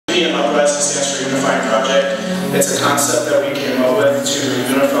be an UPrising Dance Crew unifying project. It's a concept that we came up with to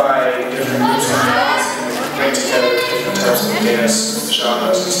unify different groups of dance and bring together different types of dance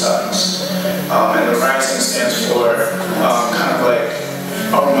genres and styles. And the Rising stands for kind of like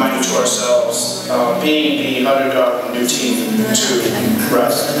a reminder to ourselves, being the underdog new team to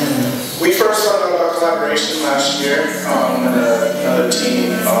rise. We first found out about collaboration last year when another team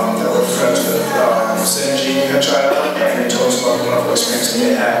that we're friends with, Synergy, had tried out, and they told us about the wonderful experience that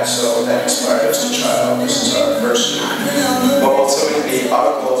they had, so that inspired us to try out. This is our first year. But ultimately, our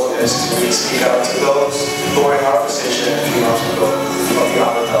goal is to speak out to those who are in our position a few months ago of the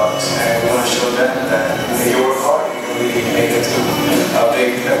underdogs, and we want to show them that if you work hard, you can really make it to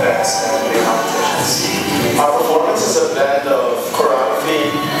big events and big competitions. Our performance is a blend of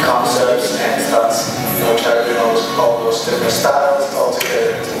choreography, concepts, and stunts, which are all those different styles all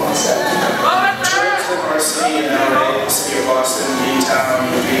together into one set. Trips in our city in LA, the city of Boston,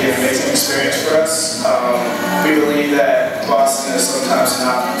 D-Town would be an amazing experience for us. We believe that Boston is sometimes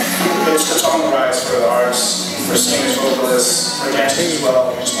not, it's on the rise for the arts, for singers, vocalists, for dancers as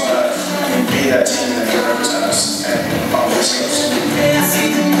well. We just want to be that team that can represent us and all the singers.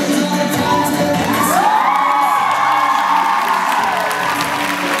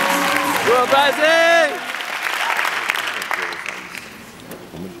 UPrising!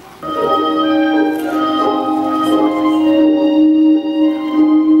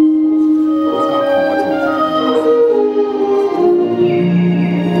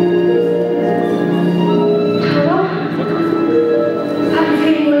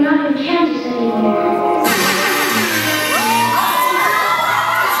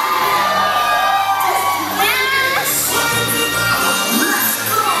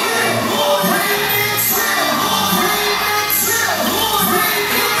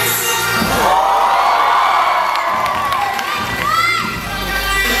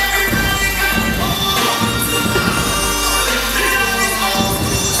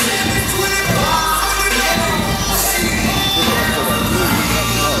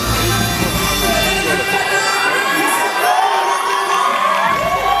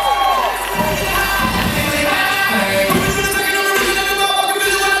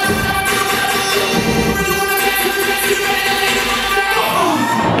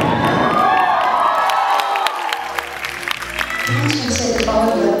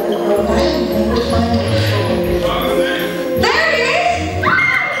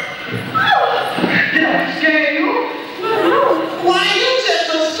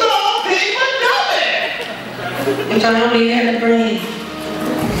 If I only had a brain,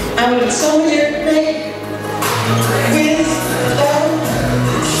 I would solve everything with love.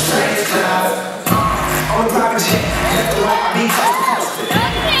 Straight cloud. On the private jet, left the right beat off the coast.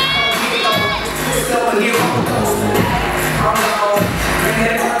 Still on you on the coast. I'm on, bring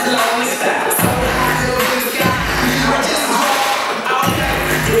that back along this style. So high to the sky, we're just all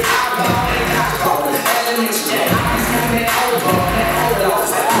day. Eyeball and eyeball, elements jet. I'm smoking that old ball, that old dog.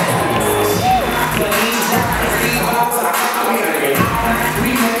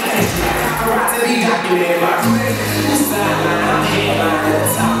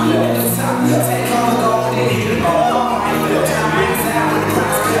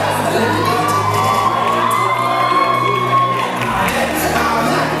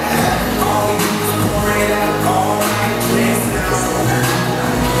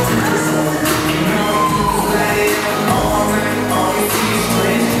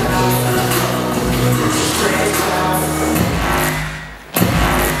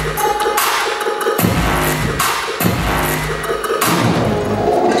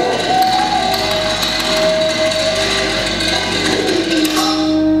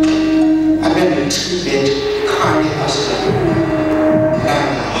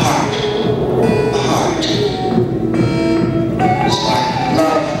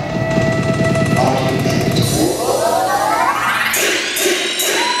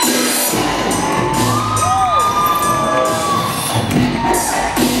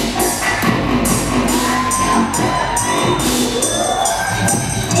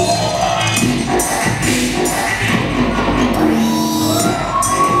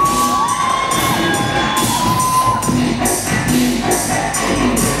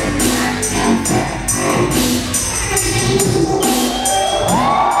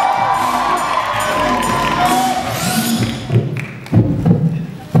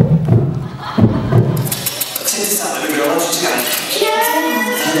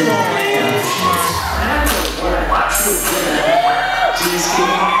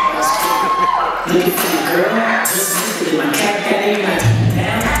 Looking for a girl, just look at my cat, that ain't nothing.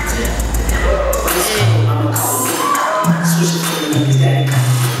 Let's go, I'ma call it. Switch it to the niggas that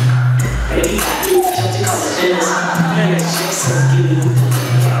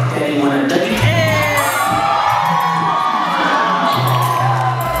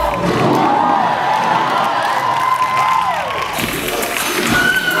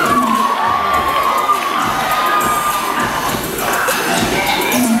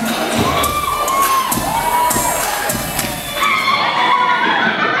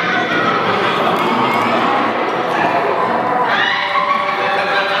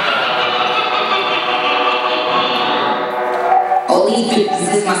This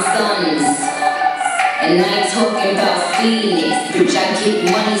is my sons. And I ain't talking about Phoenix. Bitch, I get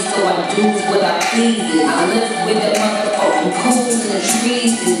money, so I do what I please. I live with the motherfucking pools and the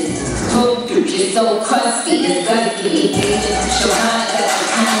trees. Cold bitch, you're so crusty. It's gusty. Shaun got the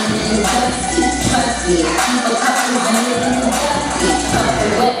kind and dusty. Trust me, keep a couple hundred in the dusty.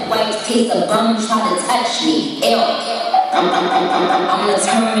 A wet white piece of bum trying to touch me. Ew. I'm the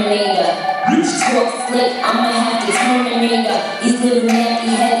Terminator. Talk slick, I'ma have to Terminator. These little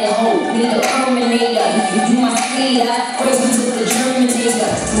nappy headed hoes need a Terminator. You my speed, I break you with the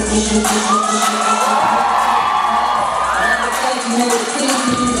Terminator. You know it's crazy,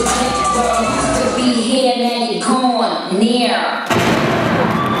 you the best girl. Used to be here, now you're gone, near.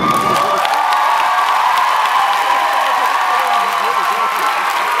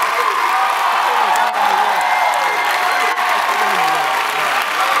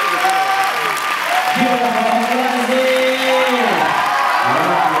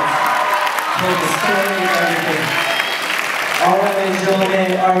 All right, ladies and gentlemen,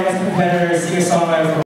 our next competitor, singer-songwriter.